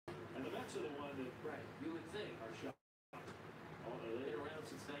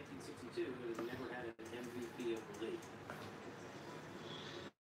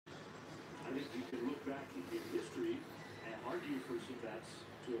quarterback in history and argue for some bats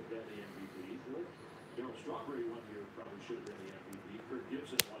to have been the MVP. Darryl Strawberry one year probably should have been the MVP. Kirk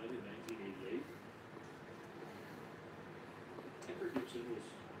Gibson won it in 1988. And Kirk Gibson was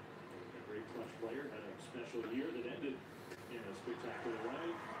a great clutch player, had a special year that ended in a spectacular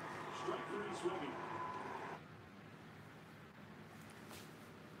way. Strike three swinging.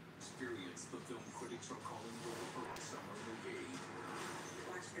 Experience the film critics are calling the perfect summer movie.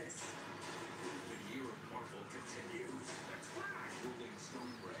 Watch this. The year of Marvel continues. That's right. Rolling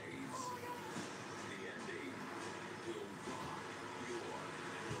Stone rays. The ending will rock your world.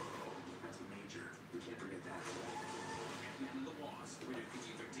 That's major. We can't forget that. Ant-Man and the Wasp. Rated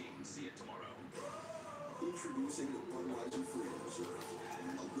PG-13. See it tomorrow. Introducing the Budweiser Freedom Reserve,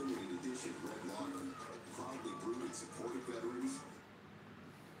 a limited edition red lager, proudly brewed in support of veterans.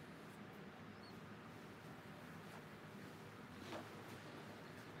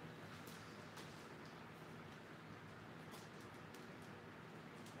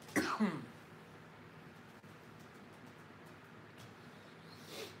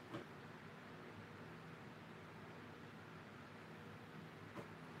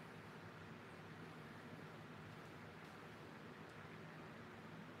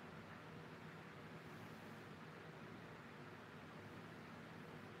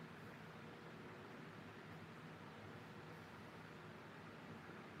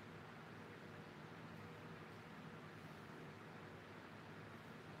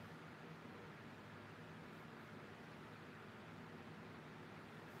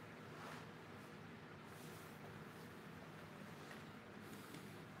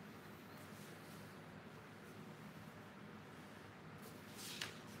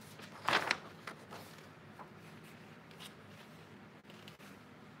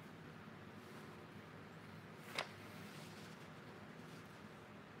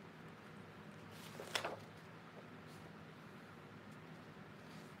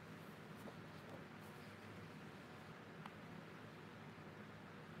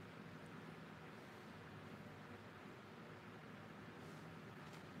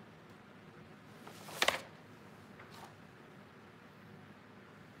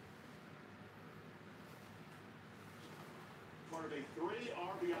 Part of a 3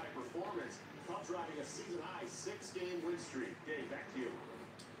 RBI performance. Cubs riding a season-high 6-game win streak. Dave, back to you.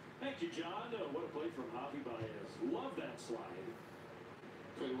 Thank you, John. What a play from Javi Baez. Love that slide.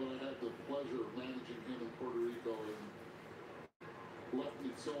 Okay, well, I had the pleasure of managing him in Puerto Rico and left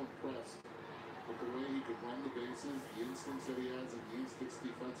me so impressed with the way he could run the bases, the instincts that he has, and the instincts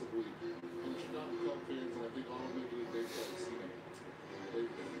defensively. And it's not Cub fans, and I think all Major League Baseball has seen it.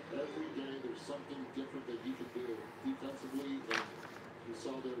 Every day there's something different that he can do defensively, and you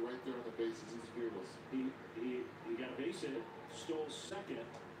saw that right there on the bases. He's fearless. He got a base hit, stole second,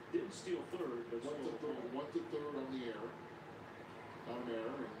 didn't steal third, but went to third on the air, and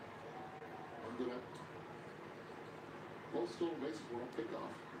ended up both stolen bases were on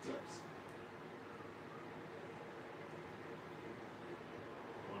pickoff. It's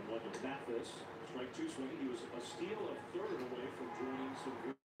 1-1 to Mathis. Strike two swing. He was a steal of third away from joining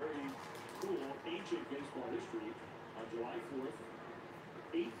some very cool ancient baseball history on July 4th,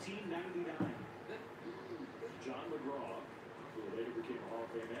 1899. John McGraw, who later became a Hall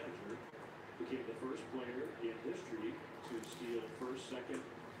of Fame manager, became the first player in history to steal first, second,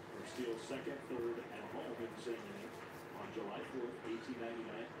 or steal second, third, and home in the same inning on July 4th, 1899.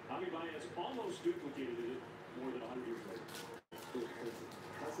 Javi Baez almost duplicated it more than 100 years later.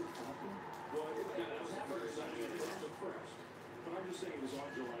 Has it happened? Well, that was the first. I mean, it's the first. But I'm just saying it was on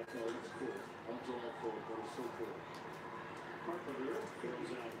July 4th. It's cool. On July 4th, that was so cool. Carpenter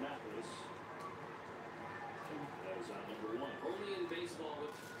throws out Mathis. That is out number one. Only in baseball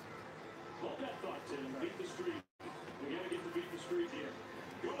with... Hold that thought, Tim. Beat the streak. We got to get to beat the streak here.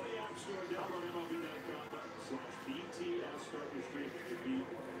 Go to the App Store, download MLB.com/BTS. Start your streak to beat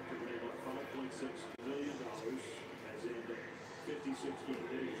 $5.6 million. As in 56-game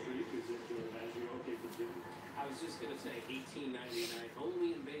hitting streak is into a Mazzioca continue. I was just going to say 1899.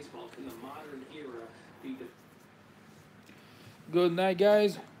 Only in baseball can the modern era be the... Good night,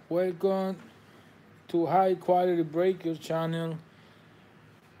 guys. Welcome to High Quality Breakers channel.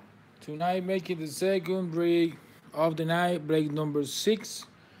 Tonight, making the second break of the night, break number 6,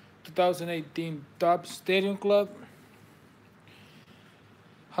 2018 Top Stadium Club.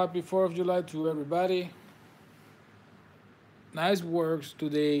 Happy 4th of July to everybody. Nice works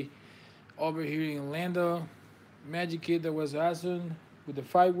today over here in Orlando. Magic Kid that was awesome with the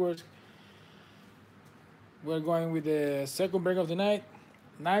fireworks. We're going with the second break of the night.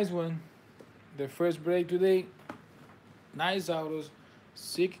 Nice one. The first break today. Nice autos,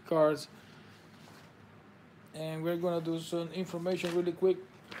 sick cars. and we're gonna do some information really quick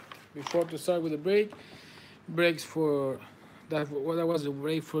before to start with the break. Breaks for that. Well, that was the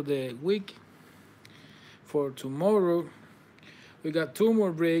break for the week. For tomorrow, we got two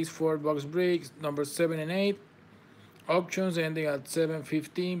more breaks, 4 box breaks, number 7 and 8. Auctions ending at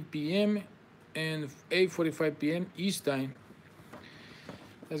 7:15 p.m. and 8:45 p.m. East time.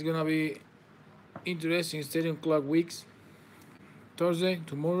 That's gonna be interesting stadium clock weeks. Thursday,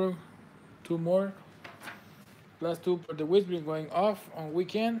 tomorrow, two more. Last two for the week been going off on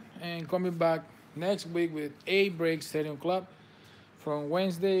weekend and coming back next week with 8 breaks stadium clock from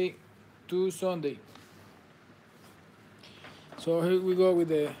Wednesday to Sunday. So here we go with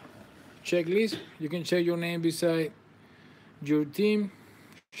the checklist. You can check your name beside your team.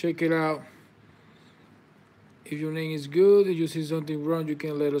 Check it out. If your name is good, if you see something wrong, you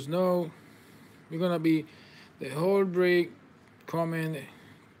can let us know. We're gonna be the whole break commenting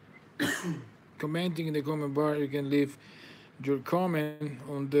in the comment bar. You can leave your comment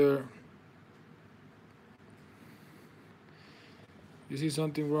on there. You see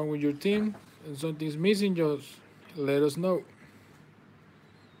something wrong with your team and something's missing, just let us know.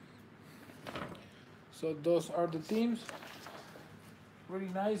 So those are the teams. Really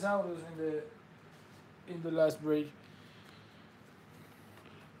nice outers in the last break.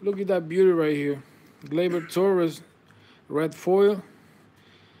 Look at that beauty right here. Gleyber Torres, red foil.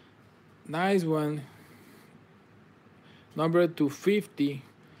 Nice one. Number 250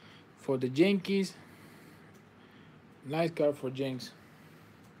 for the Yankees. Nice card for Yanks.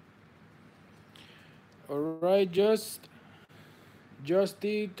 Alright,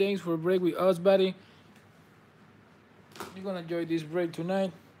 Justy, thanks for break with us, buddy. You're gonna enjoy this break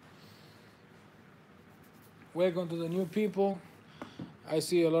tonight. Welcome to the new people. I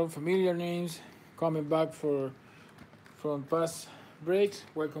see a lot of familiar names coming back from past breaks.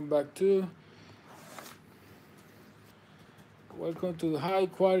 Welcome back too. Welcome to the high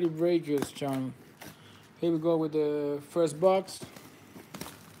quality breakers channel. Here we go with the first box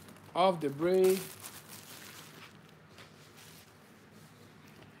of the break.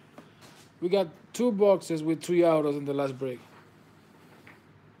 We got 2 boxes with 3 autos in the last break.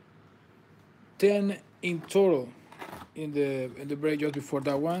 10 in total in the break just before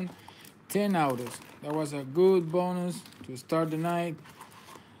that one. 10 autos. That was a good bonus to start the night.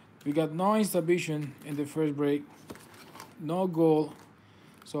 We got no exhibition in the first break, no goal,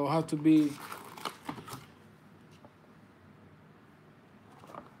 so have to be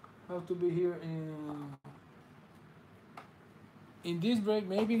here in this break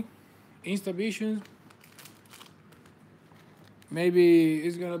maybe. Instavision. Maybe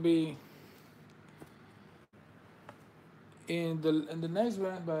it's gonna be in the next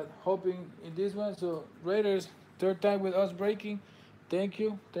one, but hoping in this one. So Raiders, third time with us breaking. Thank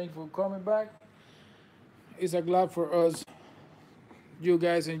you for coming back. It's a glad for us. You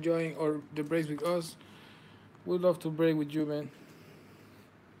guys enjoying the breaks with us. We'd love to break with you, man.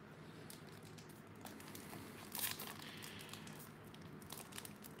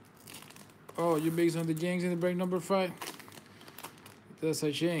 Oh, you based on the Yanks in the break number 5? That's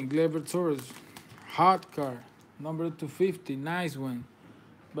a shame. Gleyber Torres, hot card, number 250, nice one.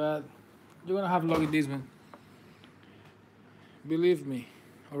 But you're gonna have luck in this one. Believe me.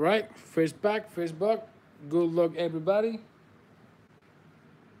 All right, first pack, first buck. Good luck, everybody.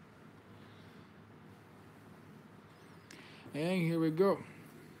 And here we go.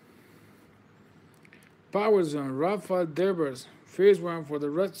 Power Zone, Rafael Devers. First one for the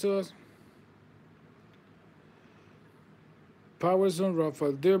Red Sox. Power Zone,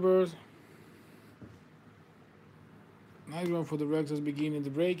 Rafael Devers. Nice one for the Red Sox beginning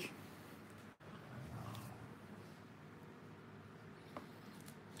the break.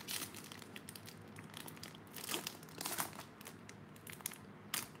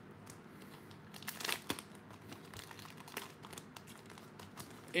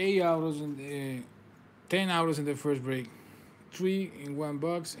 Eight autos in the 10 autos in the first break, 3 in one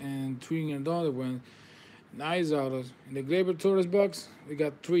box and 3 in another one. Nice autos. In the Gleyber Torres box, we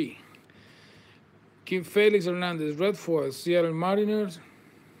got 3. Kim Felix Hernandez, red foil, Seattle Mariners.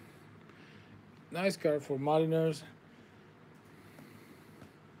 Nice card for Mariners.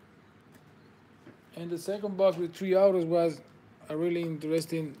 And the second box with 3 autos was a really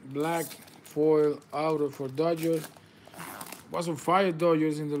interesting black foil auto for Dodgers. Was on fire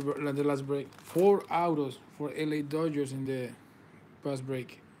Dodgers in the last break. 4 autos for LA Dodgers in the past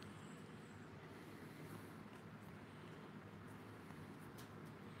break.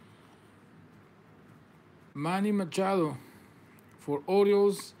 Manny Machado for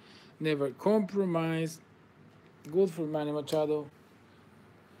Orioles, never compromised. Good for Manny Machado.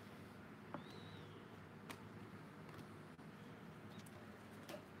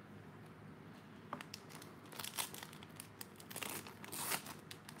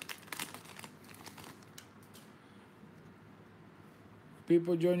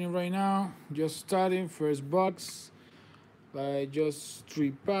 People joining right now, just starting first box, like just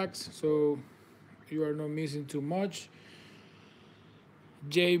 3 packs, so you are not missing too much.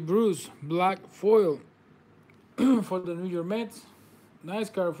 Jay Bruce, black foil for the New York Mets. Nice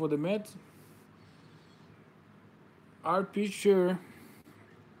card for the Mets. RP Sure,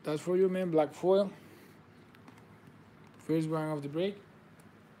 that's for you, man. Black foil. First one of the break.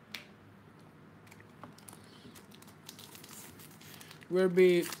 We'll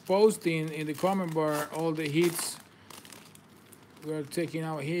be posting in the comment bar all the hits. We're taking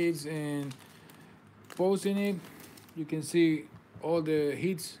out hits and posting it. You can see all the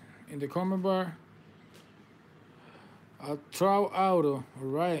hits in the comment bar. A Trout auto, all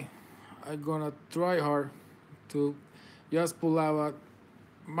right. I'm gonna try hard to just pull out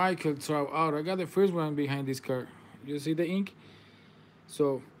a Michael Trout auto. I got the first one behind this card. You see the ink?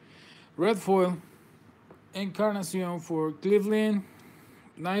 So, red foil, Encarnacion for Cleveland.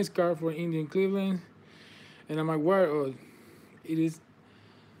 Nice card for Indian Cleveland. And a Maguire, oh, it is,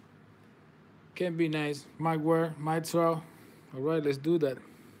 can be nice. Maguire, Mike Trout. All right, let's do that.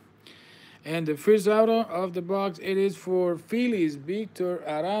 And the first auto of the box, it is for Phillies, Victor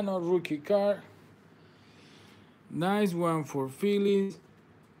Arano rookie card. Nice one for Phillies,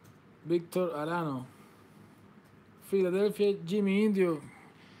 Victor Arano. Philadelphia, Jimmy Indio.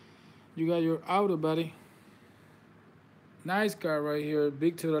 You got your auto, buddy. Nice card right here,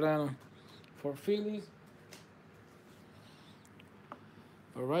 Victor Arano for Phillies.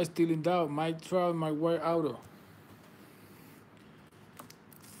 All right, still in doubt, Mike Trout, Maguire auto.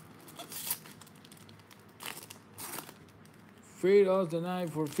 Fade off the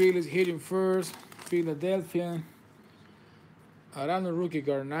night for Phillies, hitting first. Philadelphia. Arano rookie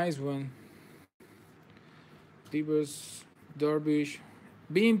card, nice one. Devers, Darvish.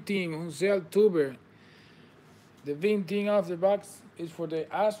 Bean team, Unsel Tuber. The Bean team off the box is for the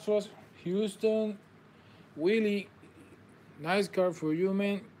Astros, Houston, Willie. Nice card for you,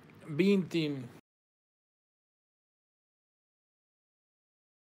 man. Bean team.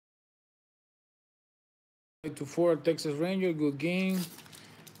 To 4 Texas Ranger, good game.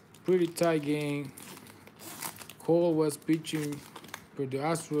 Pretty tight game. Cole was pitching for the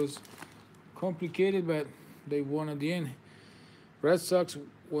Astros. Complicated, but they won at the end. Red Sox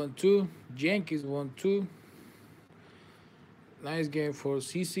 1-2. Yankees 1-2. Nice game for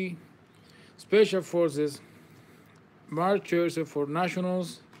CC. Special Forces. Mark Scherzer for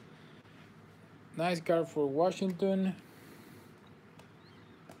Nationals. Nice card for Washington.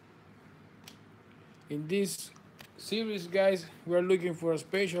 In this series, guys, we're looking for a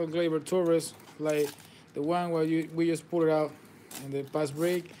special Gleyber Torres, like the one where we just pulled it out in the past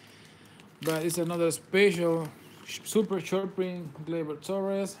break. But it's another special super short print Gleyber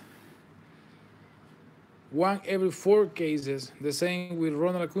Torres. 1 every 4 cases. The same with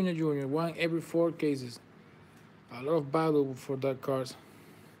Ronald Acuna Jr. 1 every 4 cases. A lot of battle for that card.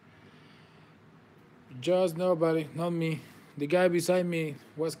 Just nobody, not me. The guy beside me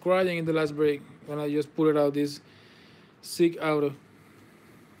was crying in the last break when I just pulled it out this sick auto.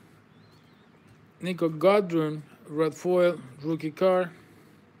 Nico Godrun, red foil, rookie card.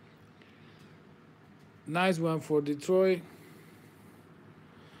 Nice one for Detroit.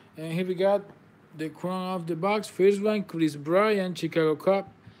 And here we got the crown of the box. First one, Chris Bryant, Chicago Cubs.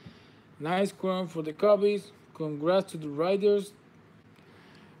 Nice crown for the Cubbies. Congrats to the Riders.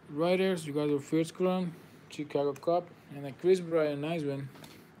 Riders, you got your first crown, Chicago Cubs. And a Chris Bryant, nice one.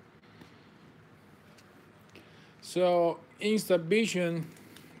 So, Insta Vision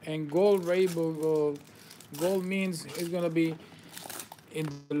and Gold Rainbow, Gold means it's going to be in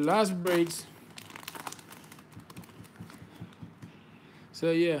the last breaks.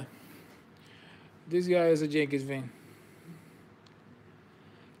 So, yeah. This guy is a Yankees fan.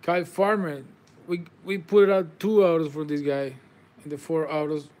 Kyle Farmer, we put out 2 autos for this guy. In the 4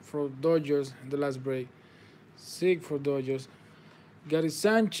 autos for Dodgers in the last break. 6 for Dodgers. Gary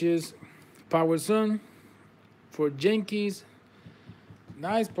Sanchez, Power Zone for Yankees.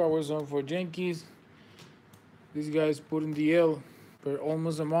 Nice Power Zone for Yankees. This guy is putting the L for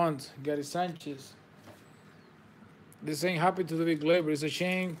almost a month. Gary Sanchez. This ain't happened to the big Gleyber. It's a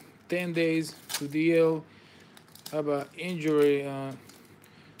shame. 10 days to DL. Have an injury.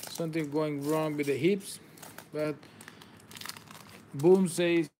 Something going wrong with the hips. But Boom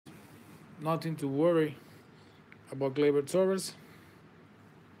says nothing to worry about Gleyber Torres.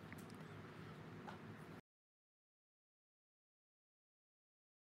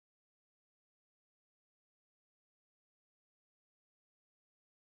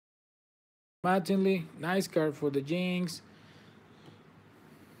 Mattingly, nice card for the Jinx.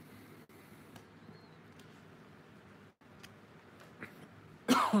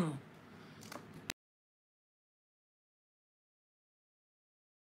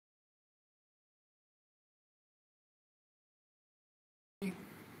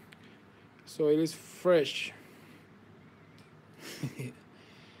 So it is fresh.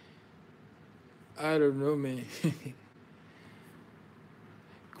 I don't know, man.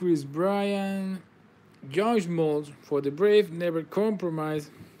 Chris Bryant, John Smoltz for the Brave, never compromise.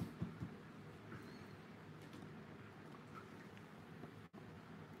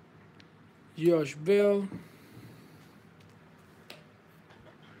 Josh Bell.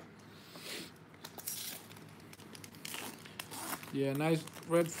 Yeah, nice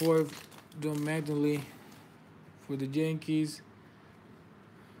red foil Don Mattingly for the Yankees.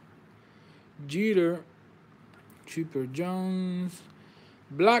 Jeter, Chipper Jones,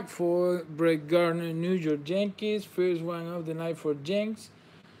 black foil Brett Gardner, New York Yankees. First one of the night for Yanks.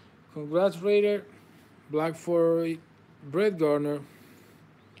 Congrats, Raider. Black foil Brett Gardner.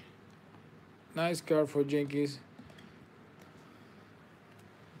 Nice card for Yankees.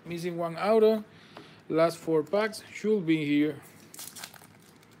 Missing one auto. Last 4 packs should be here.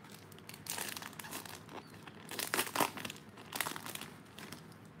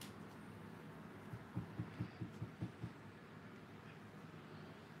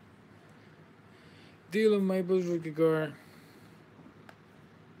 Dylan Maples rookie card.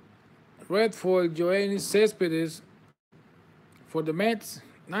 Red foil Joannis Cespedes for the Mets.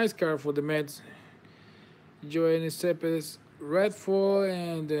 Nice card for the Mets. Joannis Cespedes red foil,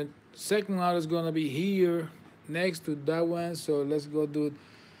 and the second lot is gonna be here next to that one. So let's go do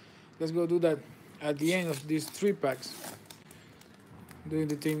that at the end of these 3 packs. Doing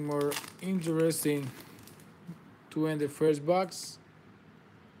the thing more interesting to end the first box.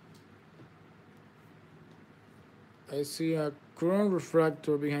 I see a chrome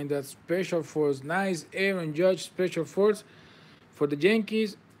refractor behind that special force. Nice Aaron Judge special force for the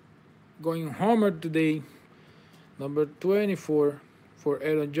Yankees. Going homer today. Number 24 for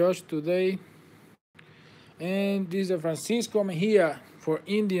Aaron Judge today. And this is a Francisco Mejia for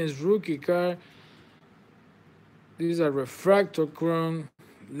Indians rookie card. This is a refractor chrome.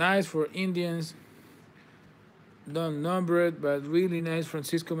 Nice for Indians. Don't number it, but really nice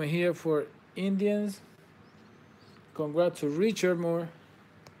Francisco Mejia for Indians. Congrats to Richard Moore.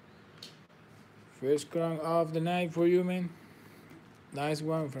 First crown of the night for you, man. Nice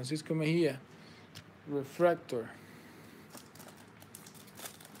one, Francisco Mejia. Refractor.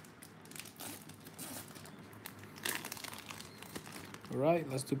 All right,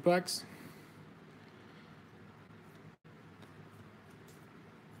 last 2 packs.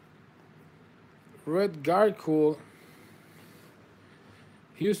 Red Garcool.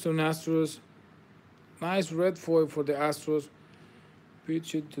 Houston Astros. Nice red foil for the Astros.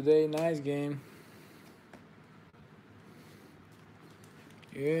 Pitched today, nice game.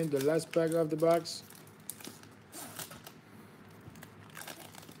 And the last pack of the box.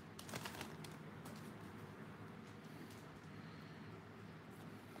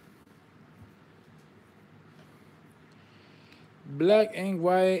 Black and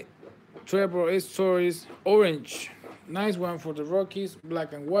white Trevor Stories orange. Nice one for the Rockies.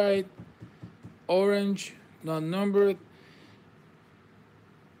 Black and white. Orange, not numbered.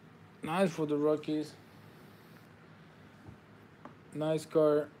 Nice for the Rockies. Nice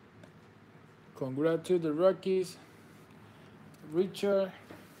card. Congrats to the Rockies. Richard.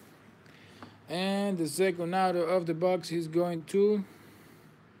 And the second out of the box is going to,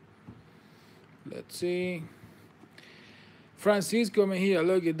 let's see, Francisco Mejia.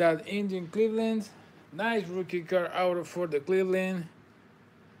 Look at that. Indian Cleveland. Nice rookie card out for the Cleveland.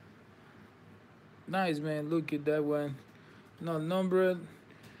 Nice, man. Look at that one. Not numbered.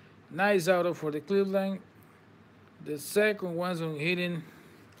 Nice auto for the Cleveland. The second one's on hitting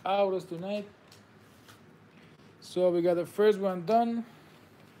autos tonight. So we got the first one done.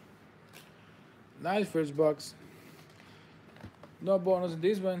 Nice first box. No bonus in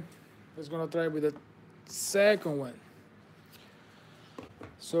this one. Let's gonna try with the second one.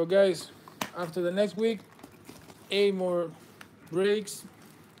 So guys, after the next week, 8 more breaks.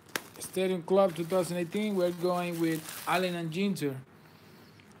 Stadium Club 2018, we're going with Allen and Ginter.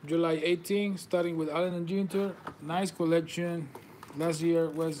 July 18, starting with Allen and Ginter. Nice collection. Last year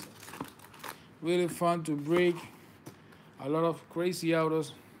was really fun to break. A lot of crazy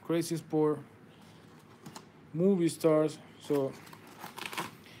autos, crazy sport, movie stars. So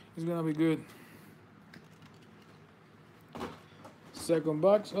it's gonna be good. Second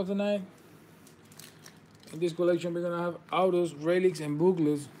box of the night. In this collection, we're gonna have autos, relics, and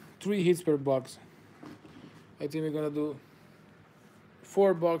booklets. 3 hits per box. I think we're gonna do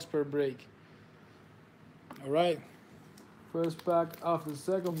 4 box per break. All right. First pack of the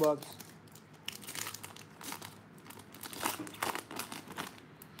second box.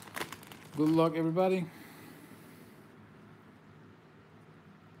 Good luck, everybody.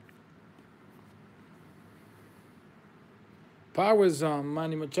 Power Zone,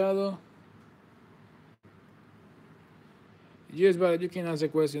 Manny Machado. Yes, but you can ask a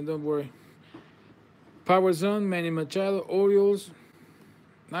question, don't worry. Power Zone, Manny Machado, Orioles.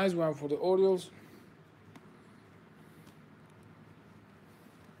 Nice one for the Orioles.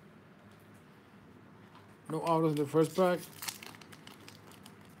 No autos in the first pack.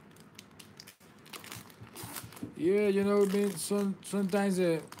 Yeah, you know, sometimes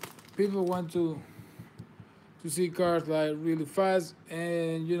people want to see cars like really fast,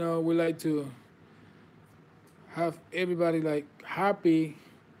 and you know, we like to have everybody like happy.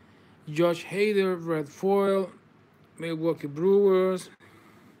 Josh Hader, red foil, Milwaukee Brewers.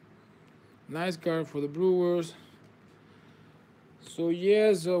 Nice card for the Brewers. So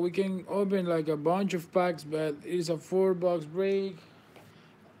yeah, so we can open like a bunch of packs, but it is a 4-box break.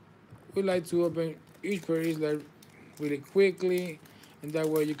 We like to open each pair is like really quickly, and that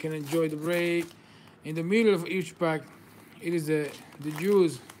way you can enjoy the break. In the middle of each pack, it is the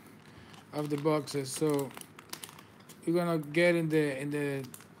juice of the boxes. So we're gonna get in the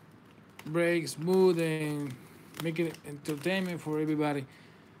break smooth and make it entertainment for everybody.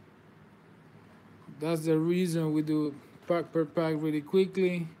 That's the reason we do pack per pack really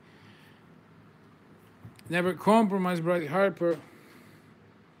quickly. Never compromise Bryce Harper.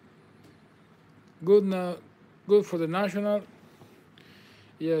 Good now, good for the National.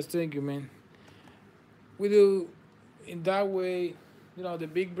 Yes, thank you, man. We do in that way, you know, the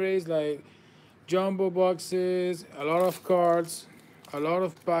big breaks like jumbo boxes, a lot of cards, a lot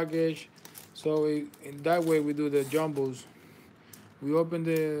of package. So in that way we do the jumbos. We open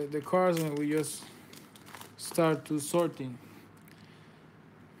the cards and we just start to sorting.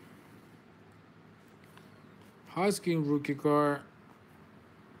 Husking rookie card,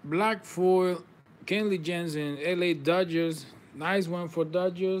 black foil, Kenley Jensen, LA Dodgers. Nice one for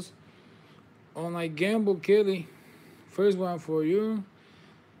Dodgers. On my Gamble Kelly, first one for you.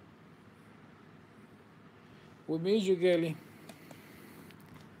 We miss you, Kelly.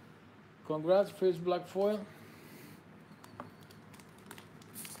 Congrats, first black foil.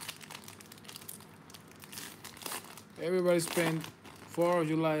 Everybody spent 4th of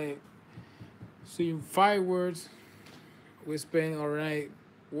July seeing fireworks. We spent all night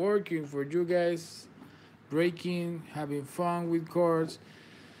working for you guys, breaking, having fun with cards.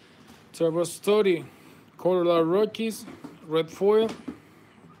 Trevor Story, Colorado Rockies, red foil.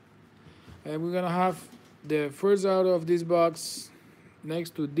 And we're gonna have the first out of this box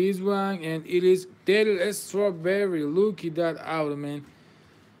next to this one, and it is Darryl Strawberry. Look at that out, man.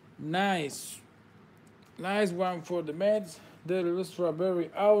 Nice. Nice one for the Mets. Darryl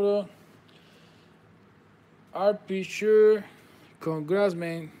Strawberry auto. RP Sure. Congrats,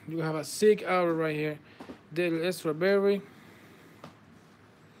 man. You have a sick auto right here. Darryl Strawberry.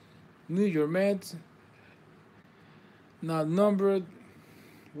 New York Mets. Not numbered.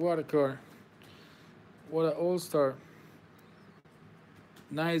 What a card. What an all-star.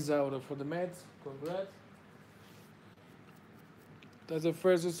 Nice auto for the Mets. Congrats. That's the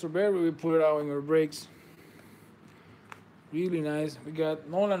first Strawberry we put it out in our breaks. Really nice. We got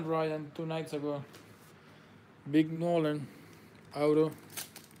Nolan Ryan 2 nights ago. Big Nolan auto.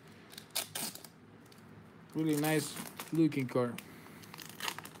 Really nice looking card.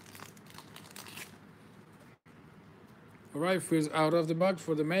 Alright, first out of the box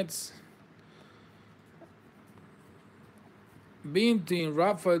for the Mets. Beanting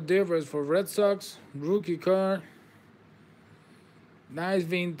Rafael Devers for Red Sox. Rookie card. Nice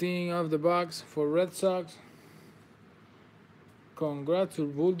Beanting of the box for Red Sox. Congrats to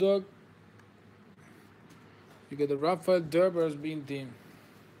Bulldog. You get the Rafael Devers Beanting.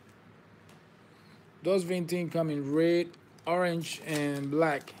 Those Beanting come in red, orange, and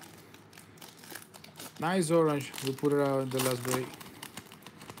black. Nice orange. We put it out in the last break.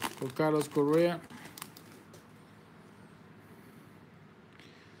 For Carlos Correa.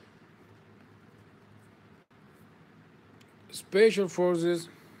 Special Forces,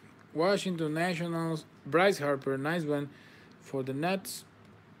 Washington Nationals, Bryce Harper. Nice one for the Nets.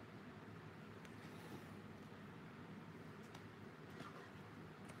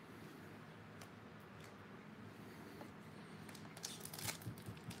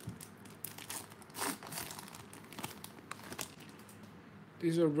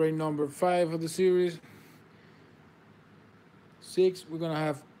 These are break number 5 of the series. 6. We're gonna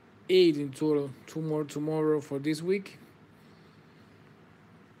have 8 in total. 2 more tomorrow for this week.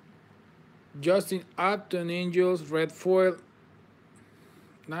 Justin Upton, Angels, red foil.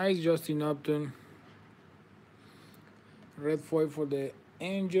 Nice Justin Upton. Red foil for the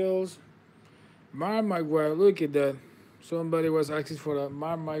Angels. Mark McGwire, look at that. Somebody was asking for a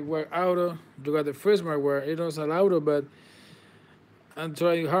Mark McGwire auto. You got the first McGwire. It was an auto, but I'm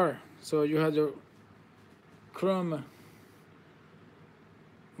trying hard. So you had your Chrome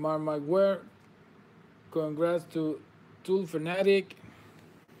Mark McGwire. Congrats to Tool Fanatic.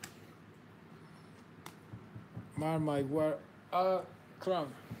 Mark McGwire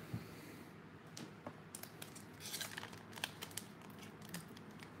Chrome.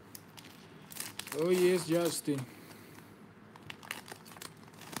 Oh yes, Justin.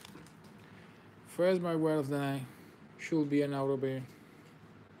 First McGwire of the night. Should be an auto bear.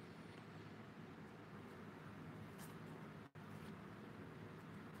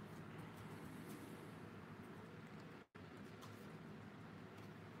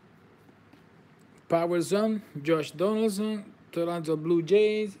 Power Zone, Josh Donaldson, Toronto Blue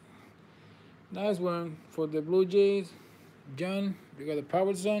Jays. Nice one for the Blue Jays. John, you got the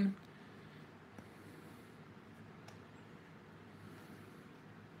Power Zone.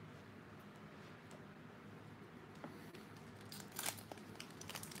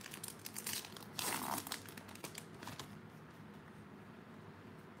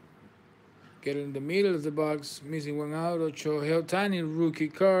 Get in the middle of the box, missing one out. Shohei Ohtani rookie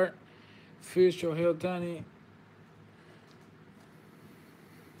card. First Shohei Ohtani.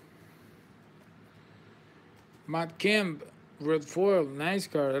 Matt Kemp, red foil, nice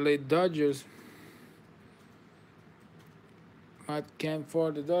card. LA Dodgers. Matt Kemp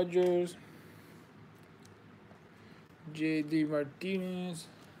for the Dodgers. JD Martinez.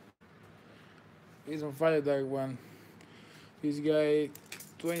 He's on fire, that one. This guy,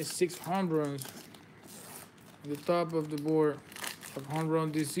 26 home runs. At the top of the board of home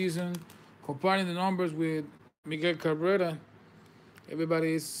run this season. Comparing the numbers with Miguel Cabrera,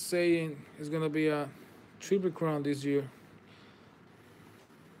 everybody is saying it's going to be a triple crown this year.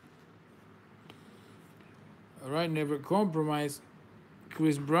 All right, never compromise.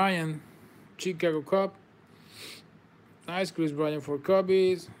 Chris Bryant, Chicago Cub. Nice Chris Bryant for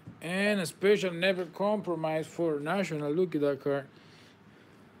Cubbies. And a special never compromise for National. Look at that card.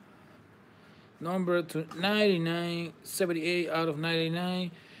 Number 99, 78 out of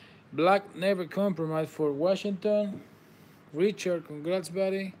 99. Black never compromise for Washington. Richard, congrats,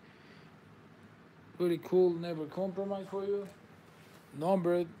 buddy. Pretty cool, never compromise for you.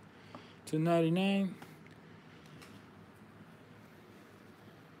 Numbered to 99.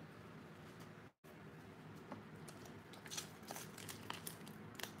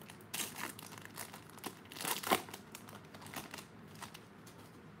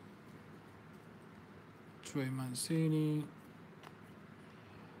 Trey Mancini.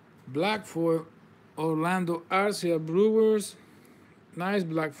 Black foil, Orlando Arcia Brewers. Nice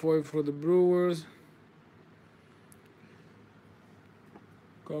black foil for the Brewers.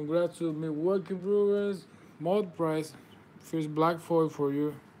 Congrats to Milwaukee Brewers. Mod Price, first black foil for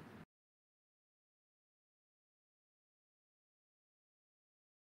you.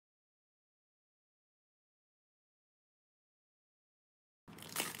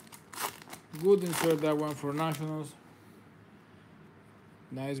 Good insert, that one for Nationals.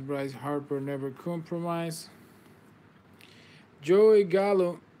 Nice Bryce Harper, never compromise. Joey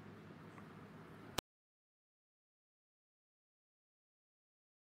Gallo.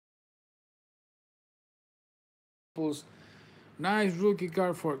 Nice rookie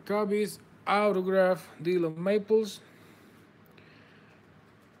card for Cubbies. Autograph, Dylan Maples.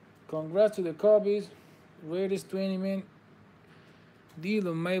 Congrats to the Cubbies. Raiders 20 man.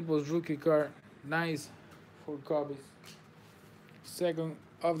 Dylan Maples rookie card. Nice for Cubbies. Second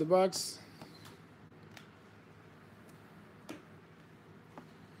of the box.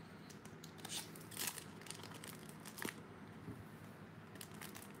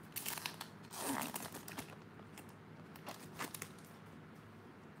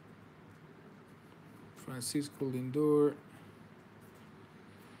 Francisco Lindor.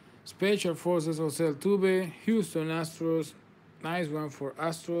 Special Forces Jose Altuve. Houston Astros. Nice one for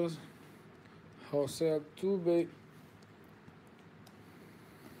Astros. Jose Altuve.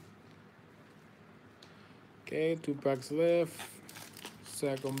 Okay, 2 packs left.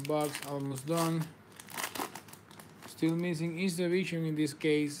 Second box almost done. Still missing instant vision in this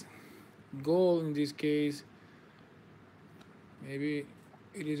case. Gold in this case. Maybe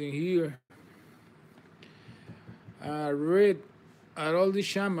it isn't here. Red Aroldis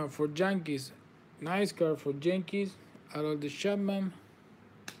Chapman for Yankees. Nice card for Yankees. Aroldis Chapman.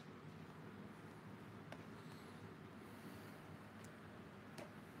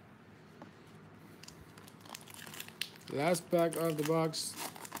 Last pack of the box.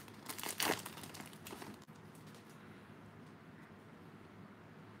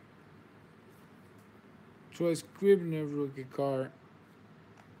 Troy Scribner rookie card.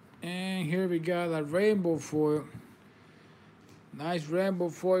 And here we got a rainbow foil. Nice rainbow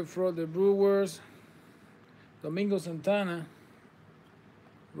foil for the Brewers. Domingo Santana.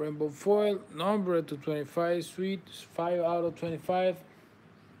 Rainbow foil, number to 25, sweet, 5 out of 25.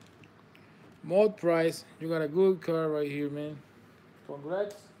 Mod Price, you got a good card right here, man.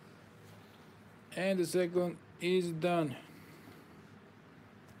 Congrats. And the second is done.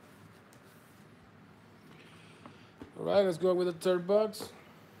 All right, let's go with the third box.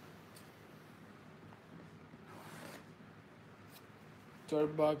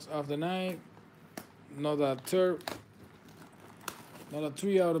 Third box of the night. Not a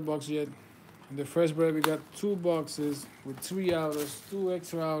three outer box yet. In the first break, we got 2 boxes with 3 outers, 2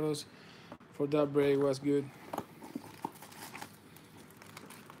 extra outers. For that break was good.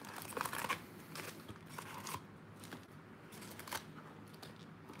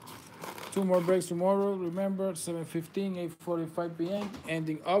 Two more breaks tomorrow. Remember, 7:15, 8:45 p.m.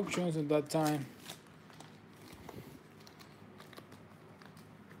 Ending auctions at that time.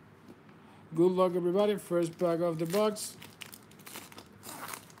 Good luck, everybody. First pack of the box.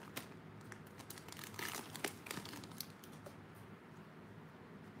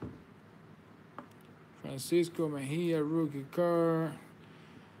 Francisco Mejia rookie card.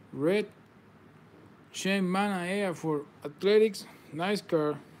 Red. Shane Manaea for Athletics. Nice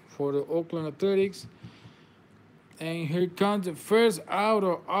card for the Oakland Athletics. And here comes the first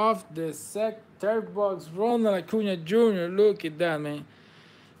auto of the third box. Ronald Acuna Jr. Look at that, man.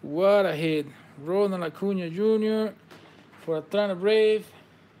 What a hit. Ronald Acuna Jr. for Atlanta Brave.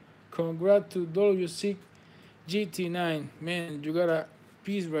 Congrats to WC GT9. Man, you got a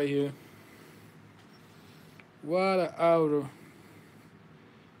piece right here. What a auto.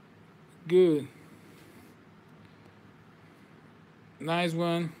 Good. Nice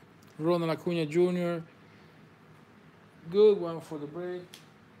one. Ronald Acuna Jr. Good one for the break.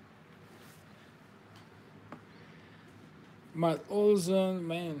 Matt Olson,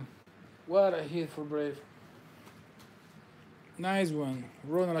 man. What a hit for Brave. Nice one.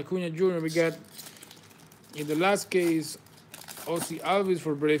 Ronald Acuna Jr. We got, in the last case, Ozzy Alvis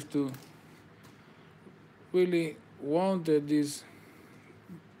for Brave too. Really wanted this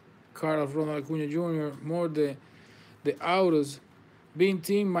card of Ronald Acuna Jr. more the autos. Bean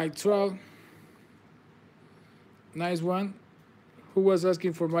Team, Mike Trout. Nice one. Who was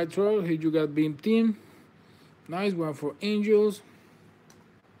asking for Mike Trout? Here you got Beam Team. Nice one for Angels.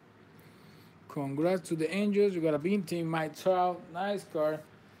 Congrats to the Angels. You got a Beam Team, Mike Trout. Nice card.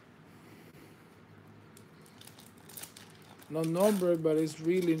 Not numbered, but it's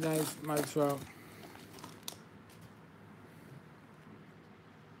really nice, Mike Trout.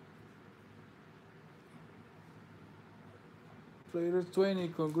 Player 20,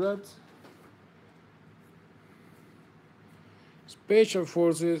 congrats. Special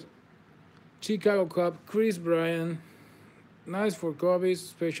Forces, Chicago Cubs, Chris Bryant. Nice for Cubbies,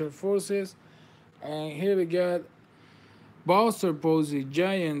 Special Forces. And here we got Buster Posey,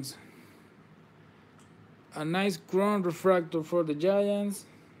 Giants. A nice ground refractor for the Giants.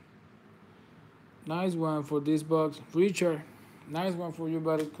 Nice one for this box. Richard, nice one for you,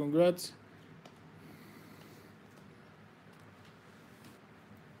 buddy. Congrats.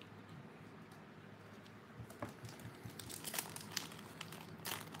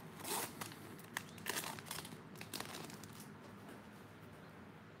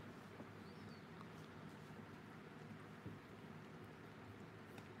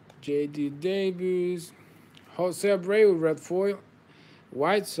 J.D. Davis, Jose Abreu, red foil,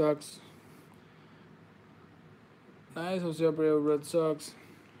 White Sox. Nice, Jose Abreu, Red Sox,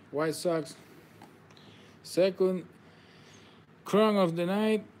 White Sox. Second, crown of the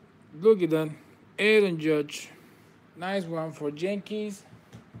night. Look at that, Aaron Judge. Nice one for Yankees.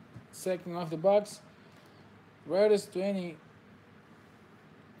 Second of the box. Raiders 20.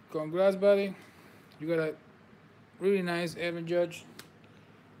 Congrats, buddy. You got a really nice Aaron Judge.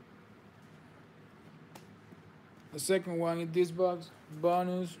 The second one in this box,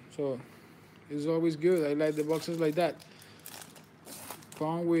 bonus, so it's always good. I like the boxes like that.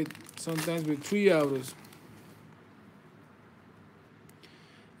 Come with, sometimes with 3 autos.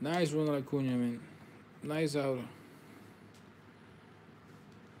 Nice Ronald Acuna, man. Nice auto.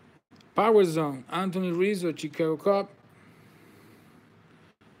 Power Zone, Anthony Rizzo, Chicago Cub.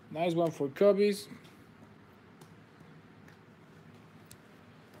 Nice one for Cubbies.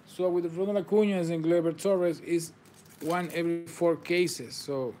 So with the Ronald Acuna and Gleyber Torres is 1 every 4 cases.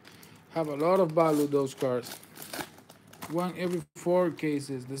 So have a lot of value, those cards. One every 4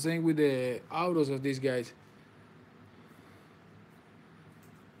 cases. The same with the autos of these guys.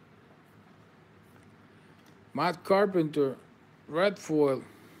 Matt Carpenter, red foil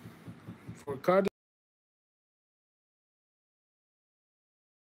for Cardinals.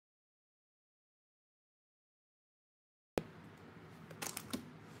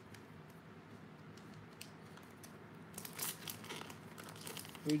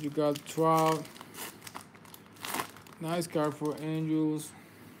 Here you got Trout. Nice card for Angels.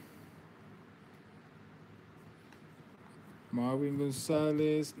 Marvin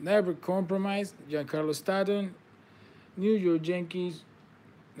Gonzalez. Never compromise. Giancarlo Stanton. New York Yankees.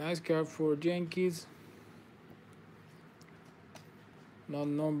 Nice card for Yankees. Not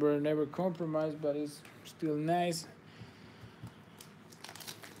number, never compromise, but it's still nice.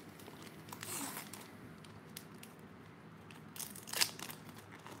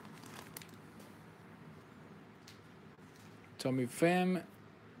 Tommy Pham.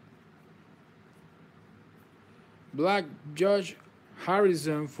 Black Josh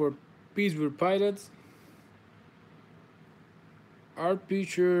Harrison for Pittsburgh Pirates. Our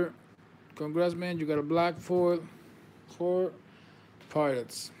pitcher, congrats man, you got a black foil for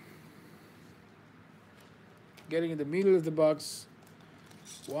Pirates. Getting in the middle of the box.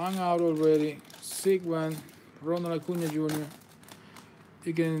 1 out already. Sick one. Ronald Acuna Jr.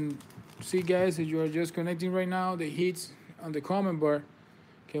 You can see, guys, if you are just connecting right now, the hits on the comment bar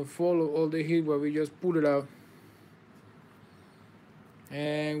can follow all the hits where we just put it out.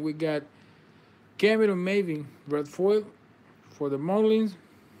 And we got Cameron Maven, red foil for the Marlins.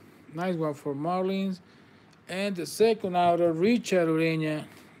 Nice one for Marlins. And the second outer, Richard Ureña.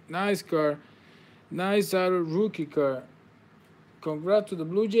 Nice card. Nice outer rookie card. Congrats to the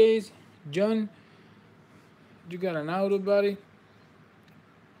Blue Jays. John, you got an outer, buddy.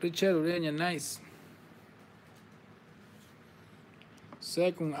 Richard Ureña, nice.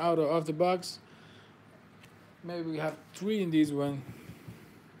 Second outer off the box. Maybe we have 3 in this one.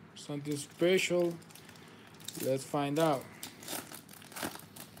 Something special. Let's find out.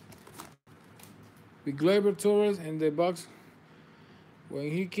 With Gleyber Torres in the box,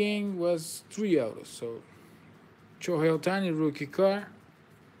 when he came, was 3 outs. So, Shohei Ohtani rookie card.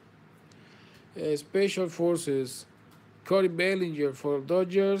 Special Forces, Cody Bellinger for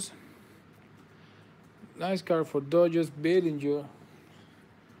Dodgers. Nice card for Dodgers, Bellinger.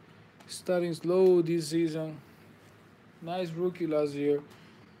 Starting slow this season. Nice rookie last year.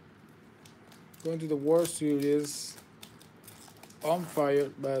 Going to the World Series. On fire,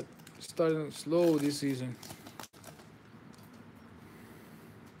 but starting slow this season.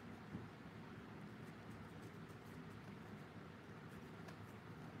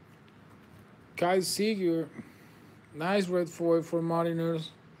 Kyle Seager, nice red foil for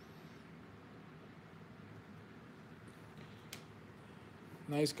Mariners.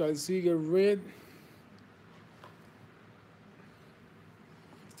 Nice Kyle Seager red.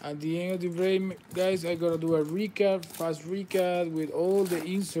 At the end of the break, guys, I gotta do a recap, fast recap with all the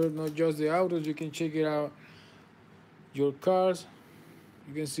insert, not just the autos. You can check it out. Your cards.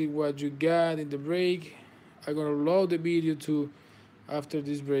 You can see what you got in the break. I'm gonna load the video too after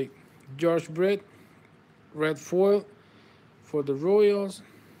this break. George Brett, red foil for the Royals.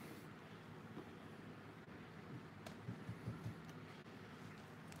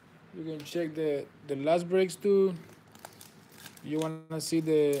 You can check the last breaks too. You wanna see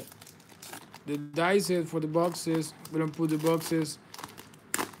the dice set for the boxes. We don't put the boxes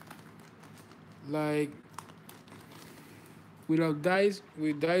like without dice.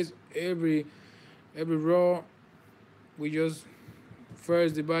 With dice every row. We just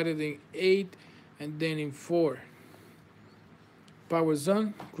first divided in 8 and then in 4. Power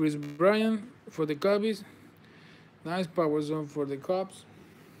Zone, Chris Bryant for the Cubbies. Nice Power Zone for the Cubs.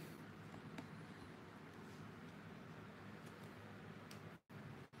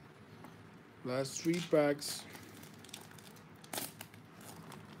 Last 3 packs.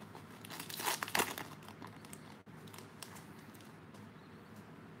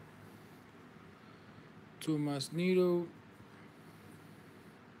 Tomas Nido.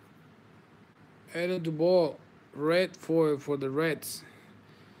 Aaron Duvall, red foil for the Reds.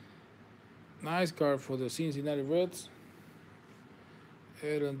 Nice card for the Cincinnati Reds.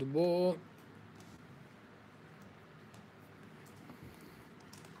 Aaron Duvall.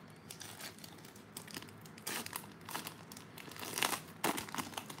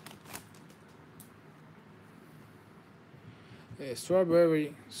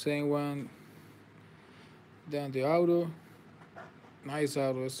 Strawberry, same one down the auto. Nice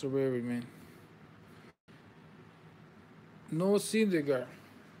auto, Strawberry, man. No Syndergaard.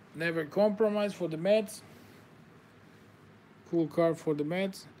 Never compromise for the Mets. Cool card for the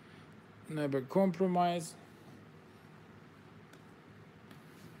Mets. Never compromise.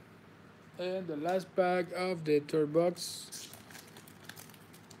 And the last pack of the third box.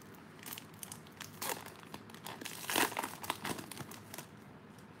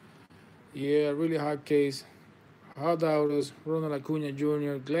 Yeah, really hot case. Hot autos, Ronald Acuna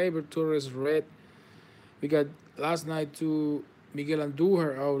Jr., Gleyber Torres red. We got last night to Miguel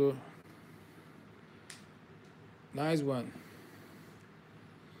Andujar auto. Nice one.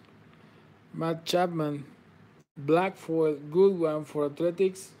 Matt Chapman, black foil, good one for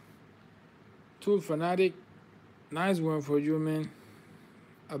Athletics. Tool Fanatic, nice one for you, man.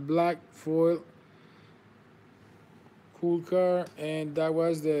 A black foil, cool car, and that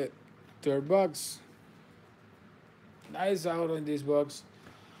was the third box. Nice out in this box.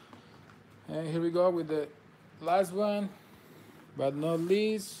 And here we go with the last one, but not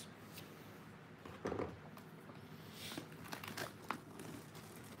least.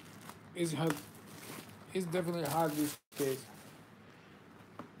 It's hard. It's definitely hard this case.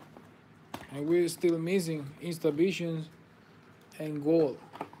 And we're still missing Instavisions and gold.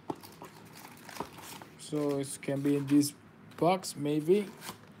 So it can be in this box, maybe.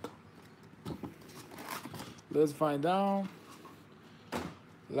 Let's find out.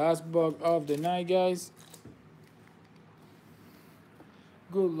 Last box of the night, guys.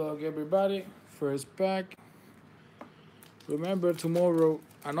 Good luck, everybody. First pack. Remember, tomorrow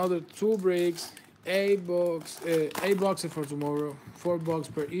another 2 breaks, 8 boxes for tomorrow, 4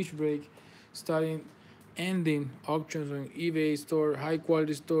 boxes per each break, starting ending auctions on eBay store, high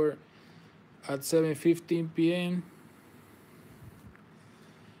quality store at 7:15 p.m.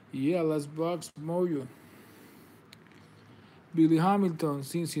 Yeah, last box, Mojo. Billy Hamilton,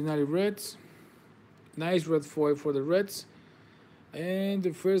 Cincinnati Reds. Nice red foil for the Reds. And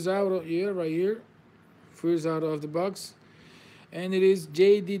the first out, yeah, right here. First out of the box. And it is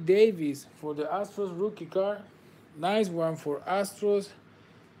J.D. Davis for the Astros rookie card. Nice one for Astros.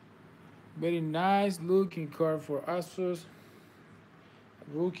 Very nice looking card for Astros.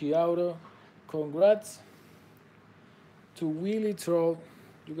 Rookie auto. Congrats to Willie Troll.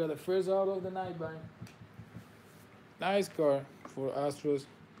 You got the first out of the night, man. Nice card for Astros.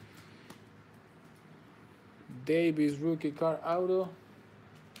 Davis rookie card auto.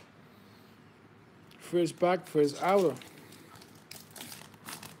 First pack, first auto.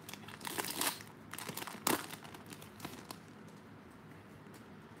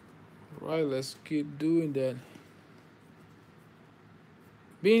 Right, let's keep doing that.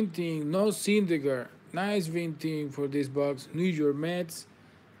 Vinting, no Syndergaard. Nice Vinting for this box. New York Mets.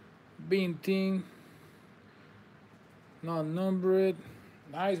 Vinting. Not numbered.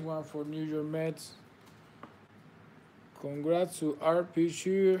 Nice one for New York Mets. Congrats to RP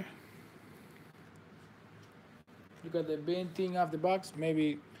Shear. Look at the Vinting of the box.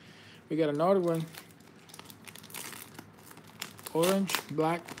 Maybe we got another one. Orange,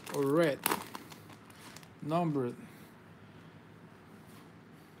 black, or red. Numbered.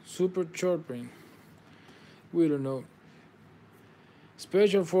 Super chirping. We don't know.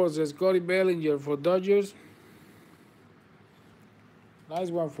 Special Forces, Cody Bellinger for Dodgers. Nice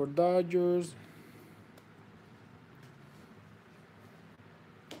one for Dodgers.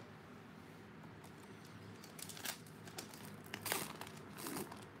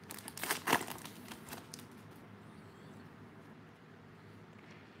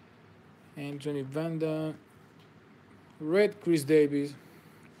 Anthony Vanda. Red Chris Davis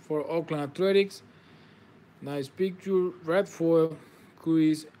for Oakland Athletics. Nice picture. Red foil,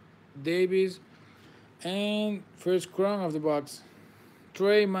 Chris Davis. And first crown of the box,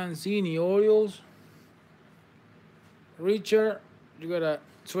 Trey Mancini Orioles. Richard, you got a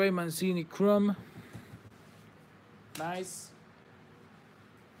Trey Mancini crumb. Nice.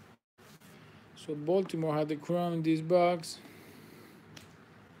 So Baltimore had the crumb in this box.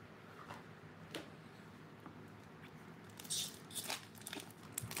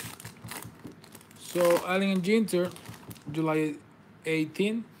 So Allen Ginter, July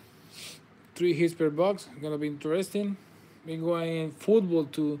 18, 3 hits per box. Gonna be interesting. We're going in football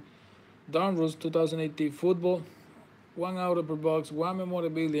to Donruss 2018 football. 1 out per box, 1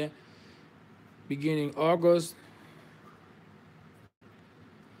 memorabilia. Beginning August.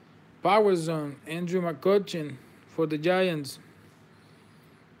 Power Zone, Andrew McCutchen for the Giants.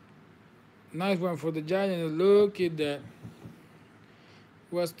 Nice one for the Giants. Look at that.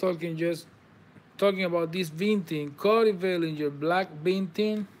 Was talking about this Vinting. Cody Bellinger, black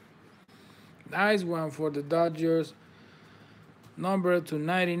Vinting. Nice one for the Dodgers. Number to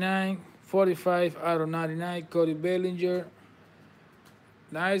 99. 45 out of 99. Cody Bellinger.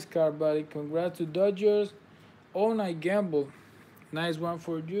 Nice card, buddy. Congrats to Dodgers. All Night Gamble Nice one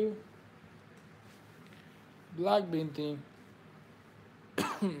for you. Black bean team.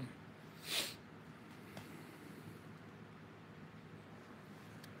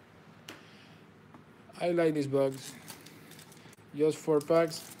 I like these bugs. Just 4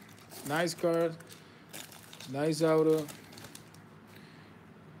 packs. Nice card. Nice auto.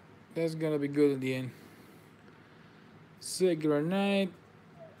 That's gonna be good in the end. Secret night.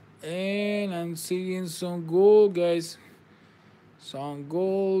 And I'm seeing some gold, guys. Some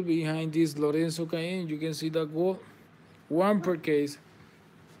gold behind this Lorenzo Cain. You can see that gold. 1 per case.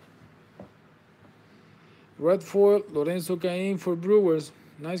 Red foil, Lorenzo Cain for Brewers.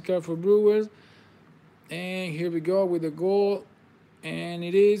 Nice card for Brewers. And here we go with the gold. And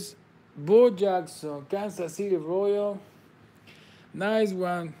it is Bo Jackson, Kansas City Royal. Nice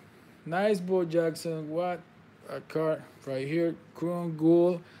one. Nice Bo Jackson. What a card right here. Chrome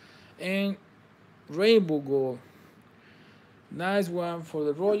gold and rainbow gold. Nice one for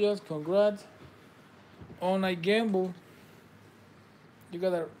the Royals. Congrats. On a gamble, you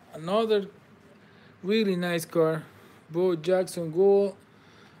got another really nice card. Bo Jackson gold.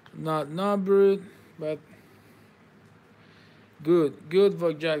 Not numbered, but good. Good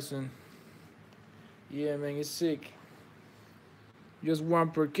Bo Jackson. Yeah, man, it's sick. Just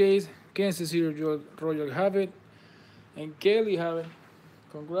 1 per case. Kansas City Royal have it. And Kelly have it.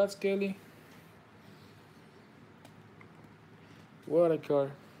 Congrats, Kelly. What a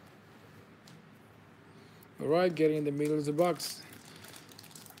card. Alright, getting in the middle of the box.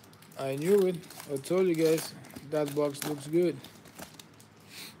 I knew it. I told you guys that box looks good.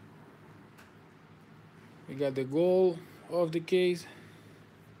 We got the gold of the case.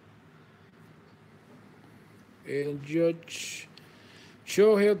 And Judge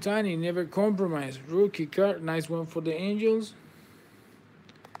Shohei Ohtani, never compromise. Rookie card, nice one for the Angels.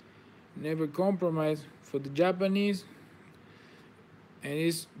 Never compromise for the Japanese. And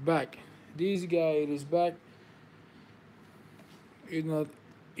he's back. This guy is back. He's not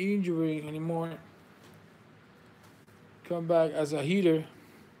injured anymore. Come back as a hitter.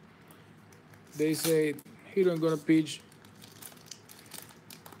 They say he don't gonna pitch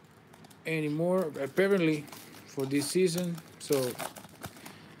anymore, apparently, for this season. So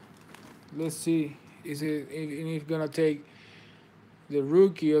let's see, is it if he's gonna take the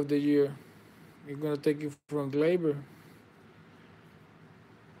rookie of the year? He's gonna take it from Gleyber.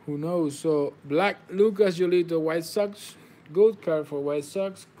 Who knows? So black Lucas Giolito, White Sox. Good card for White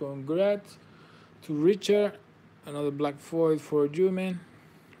Sox. Congrats to Richard. Another black foil for you, man.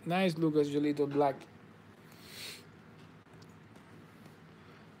 Nice Lucas Giolito black.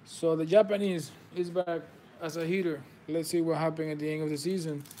 So the Japanese is back as a hitter. Let's see what happened at the end of the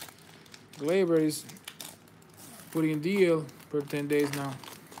season. Gleyber is putting DL for 10 days now.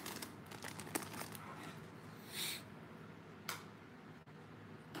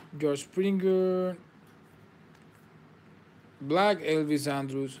 George Springer. Black Elvis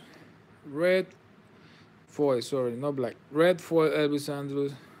Andrus. Red foil, sorry, not black. Red foil Elvis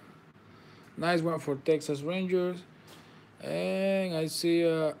Andrus. Nice one for Texas Rangers. And I see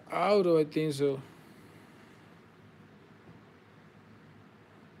auto, I think so.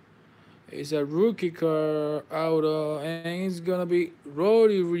 It's a rookie car auto, and it's gonna be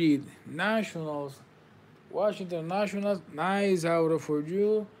Roddy Reed, Nationals, Washington Nationals. Nice auto for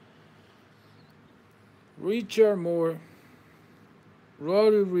you. Richard Moore,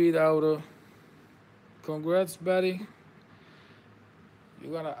 Roddy Reed auto. Congrats, buddy. You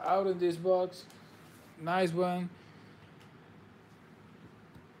got an out in this box. Nice one.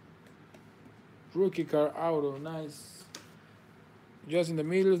 Rookie car auto, nice. Just in the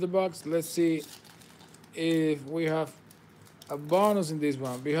middle of the box. Let's see if we have a bonus in this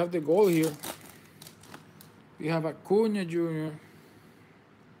one. We have the gold here. We have Acuna Jr.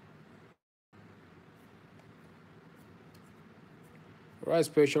 Right,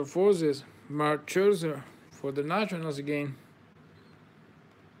 Special Forces. Mark Scherzer for the Nationals again.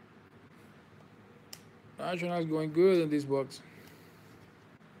 Nationals going good in this box.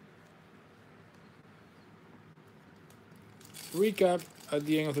 Recap at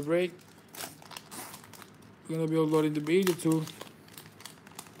the end of the break. We're gonna be uploading the video too.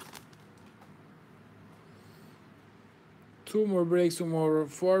 2 more breaks tomorrow.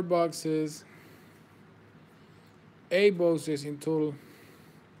 4 boxes. 8 boxes in total.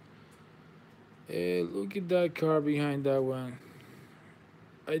 Hey, look at that car behind that one.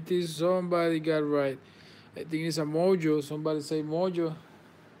 I think somebody got right. I think it's a Mojo. Somebody say Mojo.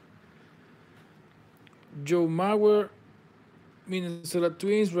 Joe Mauer, Minnesota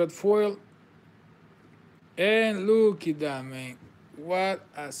Twins, red foil. And look at that, man. What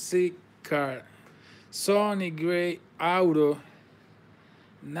a sick car. Sonny Gray auto.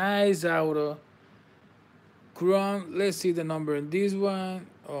 Nice auto. Chrome. Let's see the number in this one.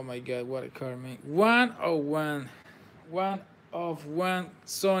 Oh my God, what a car, man. 101. 1 of 1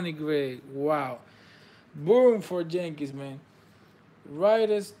 Sonic Gray. Wow. Boom for Jenkins, man.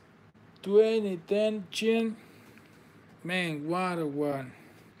 Riders 2010 Chin. Man, 101.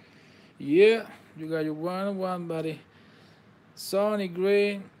 Yeah, you got your 101, buddy. Sonic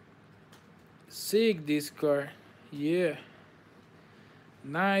Gray. Sick this car. Yeah.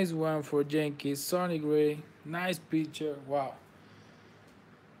 Nice one for Jenkins. Sonic Gray. Nice picture. Wow.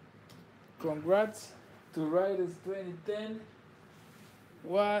 Congrats to Riders 2010.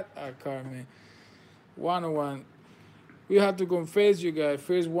 What a car, man. 101. We have to confess, you guys.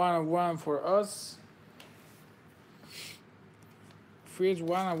 First 101 for us. First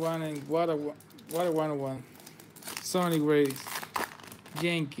 101 and what a 101. Sonic Gray.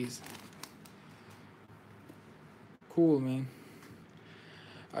 Jenkins. Cool, man.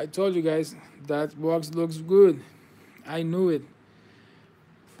 I told you guys that box looks good. I knew it.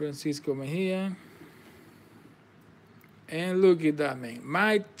 Francisco Mejia. And look at that, man.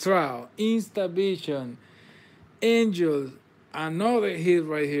 Mike Trout, Instavision, Angels, another hit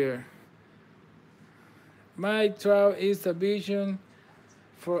right here. Mike Trout, Instavision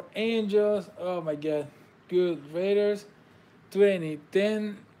for Angels. Oh my God. Good. Raiders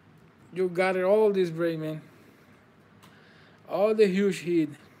 2010. You got it all this break, man. All the huge hit.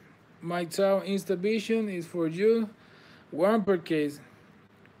 Mike Trout, Instavision is for you. One per case.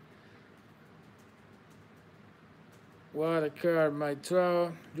 What a car, Mike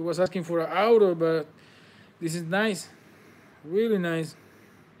Trout. You was asking for an auto, but this is nice. Really nice.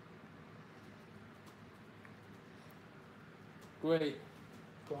 Great.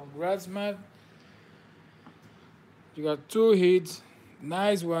 Congrats, Matt. You got 2 hits.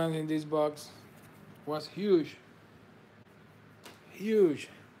 Nice ones in this box. Was huge. Huge.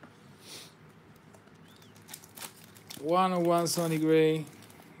 101 Sonny Gray.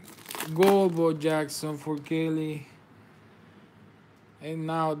 Gold Bo Jackson for Kelly. And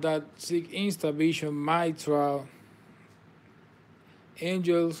now that sick Instavision Mike Trout.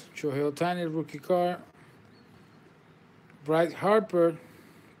 Angels, Shohei Ohtani rookie car. Bryce Harper,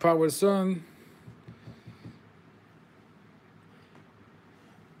 Power Sun.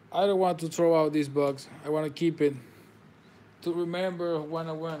 I don't want to throw out this box. I want to keep it to remember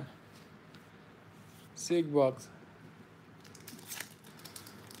 101. Sick box.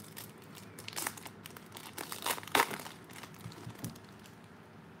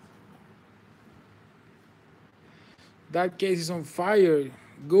 That case is on fire.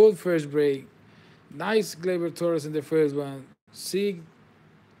 Good first break. Nice Gleyber Torres in the first one. Sick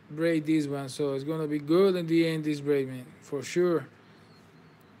break this one. So it's going to be good in the end, this break, man. For sure.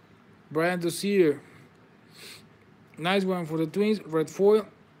 Brian Dozier. Nice one for the Twins. Red foil.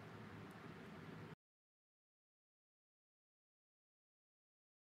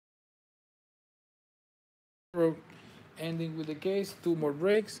 Ending with the case. 2 more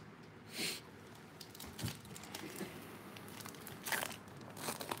breaks.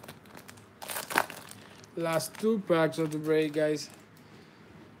 Last 2 packs of the break, guys.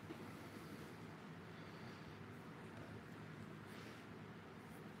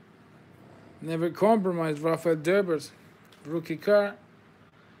 Never compromise. Rafael Devers, rookie car.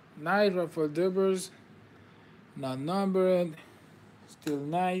 Nice Rafael Devers. Not numbered. Still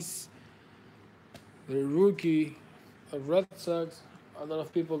nice. The rookie of Red Sox. A lot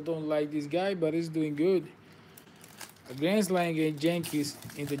of people don't like this guy, but he's doing good. A grand slam against Yankees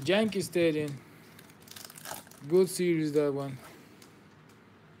in the Yankee Stadium. Good series, that one.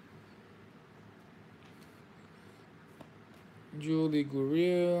 Julie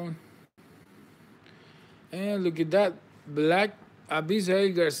Gurriel. And look at that. Black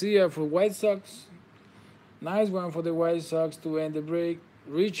Abisail Garcia for White Sox. Nice one for the White Sox to end the break.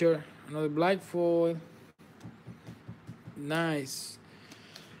 Richard, another black foil. Nice.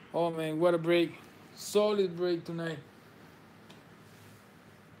 Oh man, what a break. Solid break tonight.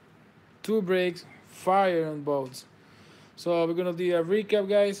 2 breaks. Fire on both. So we're gonna do a recap,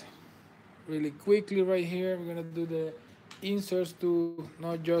 guys, really quickly right here. We're gonna do the inserts to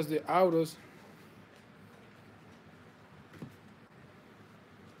not just the autos.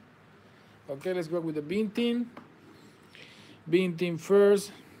 Okay, let's go with the Bean team. Bean team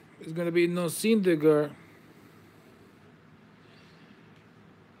first. It's gonna be no Syndergaard.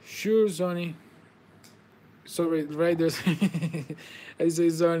 Sure, Sonny. Sorry, Raiders. I say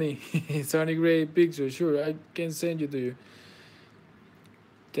Sonny. Sonny Gray picture. Sure, I can send you to you.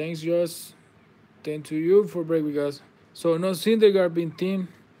 Thanks, Josh. Thank to you for break with us. So no Syndergaard being team.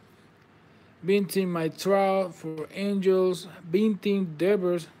 Bintim Maitral for Angels, Bintim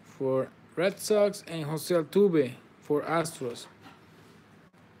Devers for Red Sox, and Jose Altuve for Astros.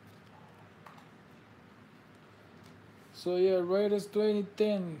 So yeah, Raiders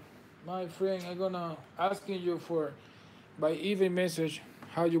 2010, my friend. I'm gonna asking you for by email message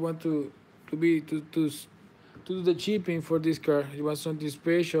how you want to be to do the shipping for this car. You want something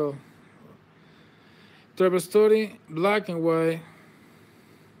special. Trevor Story, black and white,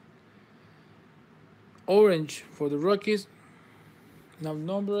 orange for the Rockies. Now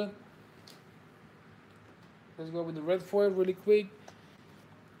number. Let's go with the red foil really quick.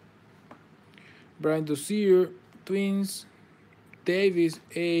 Brian Dozier, Twins, Davis,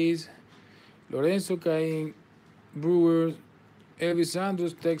 A's, Lorenzo Cain, Brewers, Elvis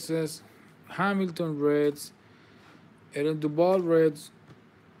Andrus, Texas, Hamilton, Reds, Aaron Duvall, Reds,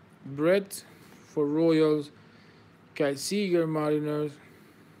 Brett for Royals, Kyle Seager, Mariners,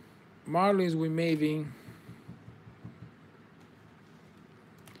 Marlins with Mavin,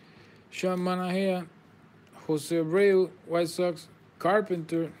 Sean Manahan, Jose Abreu, White Sox,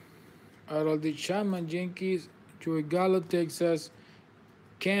 Carpenter, Harold Chapman, Yankees, Joey Gallo, Texas,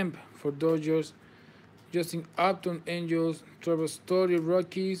 Kemp for Dodgers, Justin Upton, Angels, Trevor Story,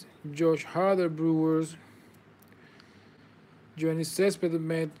 Rockies, Josh Hader, Brewers, Johnny Cespedes,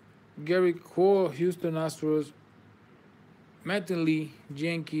 Mets, Gary Cole, Houston Astros, Matt Lee,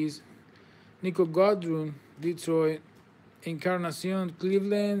 Yankees, Nico Godrun, Detroit, Encarnacion,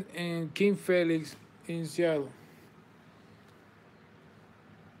 Cleveland, and Kim Felix in Seattle.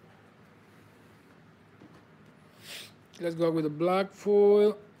 Let's go with the black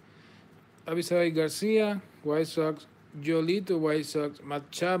foil. Avisai Garcia, White Sox, Jolito, White Sox,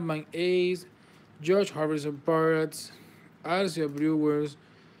 Matt Chapman, A's, Josh Harrison, Pirates, Arcia, Brewers,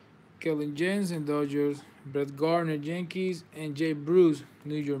 Kellen Jensen, Dodgers, Brett Gardner, Yankees, and Jay Bruce,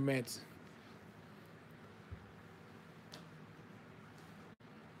 New York Mets.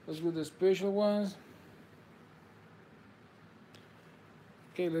 Let's go with the special ones.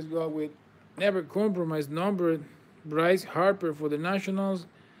 Okay, let's go with Never Compromise numbered. Bryce Harper for the Nationals,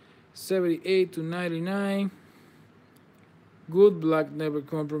 78 to 99. Good black, never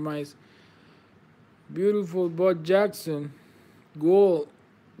compromise. Beautiful Bud Jackson, gold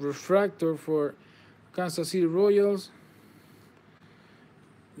refractor for Kansas City Royals.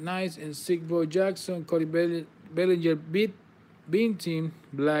 Nice and sick Bud Jackson. Cody Bellinger bean team,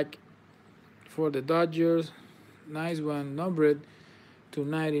 black for the Dodgers. Nice one, numbered to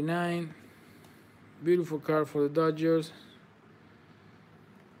 99. Beautiful card for the Dodgers.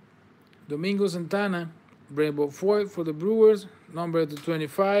 Domingo Santana, rainbow foil for the Brewers, numbered to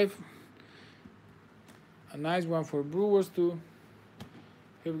 25. A nice one for Brewers too.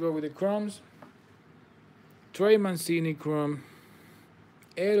 Here we go with the chromes. Trey Mancini chrome.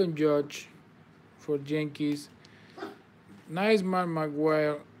 Aaron Judge for Yankees. Nice Mark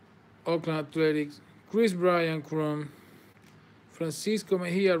McGwire, Oakland Athletics. Chris Bryant chrome. Francisco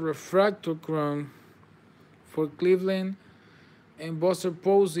Mejia refractor chrome for Cleveland. And Buster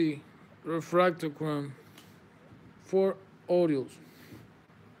Posey refractor chrome for Orioles.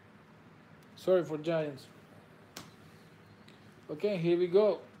 Sorry, for Giants. Okay, here we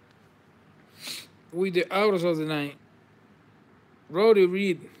go with the autos of the night. Roddy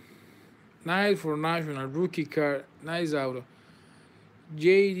Reed, nice for National, rookie card, nice auto.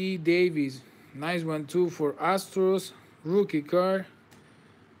 J.D. Davis, nice one too for Astros, rookie card.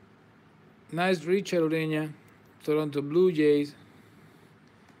 Nice Richard Ureña, Toronto Blue Jays.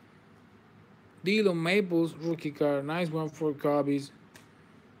 Dylan Maples, rookie card, nice one for Cubbies.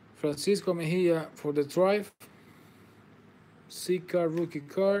 Francisco Mejia for Detroit, C card, rookie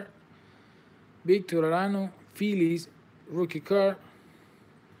card. Victor Arano, Phillies, rookie card.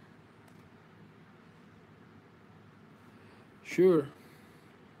 Sure,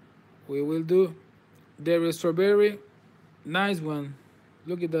 we will do. Darius Strawberry, nice one.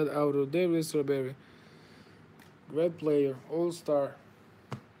 Look at that auto, Darius Strawberry. Great player, all-star.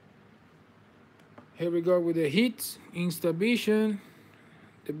 Here we go with the hits. Instavision,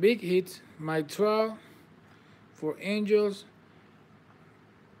 the big hits. Mike Trout for Angels.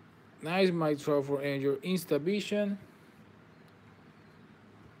 Nice Mike Trout for Angels. Instavision.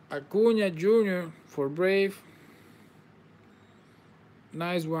 Acuna Jr. for Brave.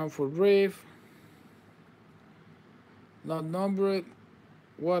 Nice one for Brave. Not numbered.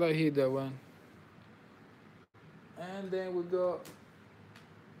 What a hit that one. And then we go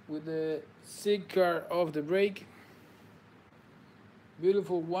with the sick card of the break.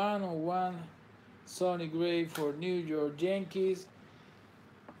 Beautiful 101 Sonny Gray for New York Yankees.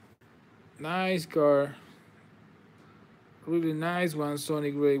 Nice card. really nice one,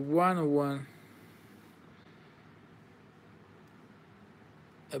 Sonic Ray 101.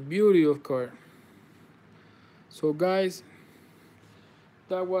 A beauty of card. So guys,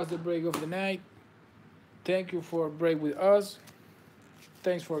 that was the break of the night. Thank you for a break with us.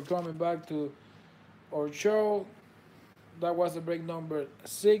 Thanks for coming back to our show. That was the break number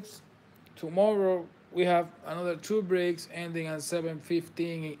 6. Tomorrow we have another 2 breaks ending at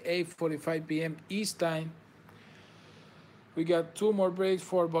 7:15 and 8:45 p.m. East time. We got 2 more breaks,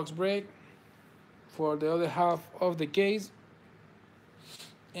 $4 break for the other half of the case.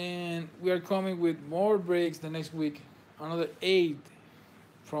 And we are coming with more breaks the next week, another 8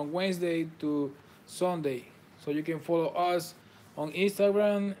 from Wednesday to Sunday. So you can follow us on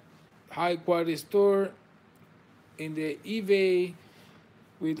Instagram, High Quality Store, in the eBay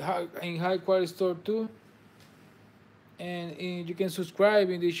with in High Quality Store too. And you can subscribe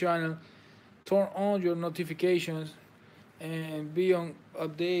in this channel, turn on your notifications, and be on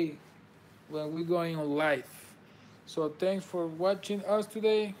update when we're going on live. So thanks for watching us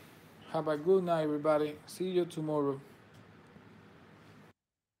today. Have a good night, everybody. See you tomorrow.